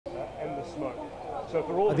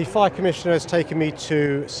The fire commissioner has taken me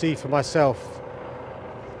to see for myself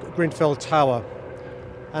Grenfell Tower,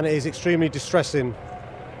 and it is extremely distressing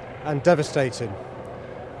and devastating.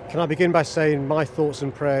 Can I begin by saying my thoughts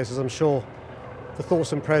and prayers, as I'm sure the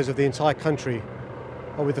thoughts and prayers of the entire country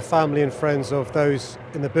are with the family and friends of those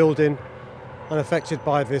in the building and affected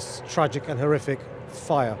by this tragic and horrific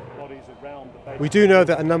fire. We do know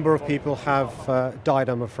that a number of people have died,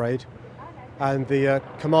 I'm afraid, and the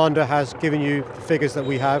commander has given you the figures that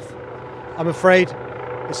we have. I'm afraid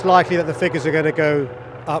it's likely that the figures are going to go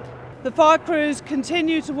up. The fire crews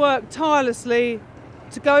continue to work tirelessly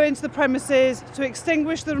to go into the premises, to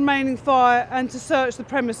extinguish the remaining fire and to search the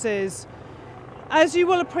premises. As you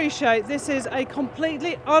will appreciate, this is a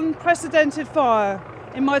completely unprecedented fire.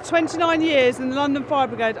 In my 29 years in the London Fire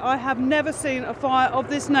Brigade, I have never seen a fire of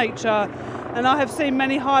this nature, and I have seen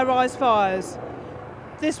many high-rise fires.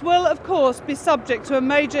 This will, of course, be subject to a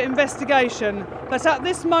major investigation, but at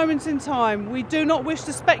this moment in time, we do not wish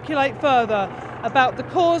to speculate further about the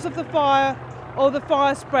cause of the fire or the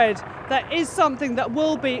fire spread. That is something that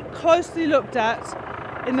will be closely looked at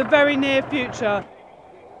in the very near future.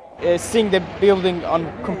 Seeing the building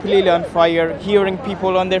completely on fire, hearing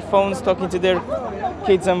people on their phones talking to their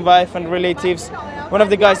kids and wife and relatives. One of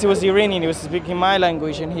the guys, he was Iranian, he was speaking my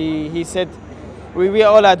language, and he said we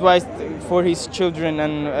all advised for his children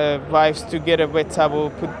and wives to get a wet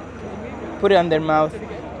towel, put it on their mouth,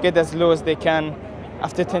 get as low as they can.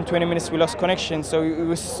 After 10-20 minutes we lost connection, so it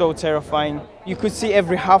was so terrifying. You could see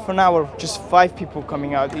every half an hour just 5 people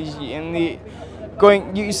coming out, and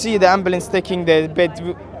you see the ambulance taking the bed,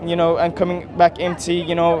 and coming back empty.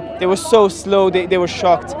 They were so slow, they were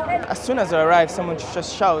shocked. As soon as I arrived, someone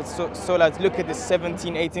just shouted so loud, look at the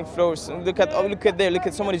 17, 18 floors, look at there, look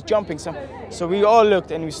at someone is jumping. So we all looked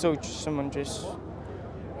and we saw someone just,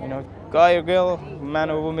 guy or girl, man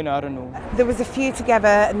or woman, I don't know. There was a few together,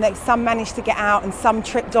 and some managed to get out and some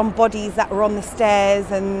tripped on bodies that were on the stairs,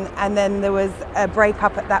 and then there was a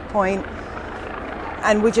break-up at that point.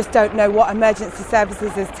 And we just don't know what emergency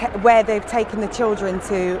services where they've taken the children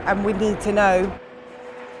to, and we need to know.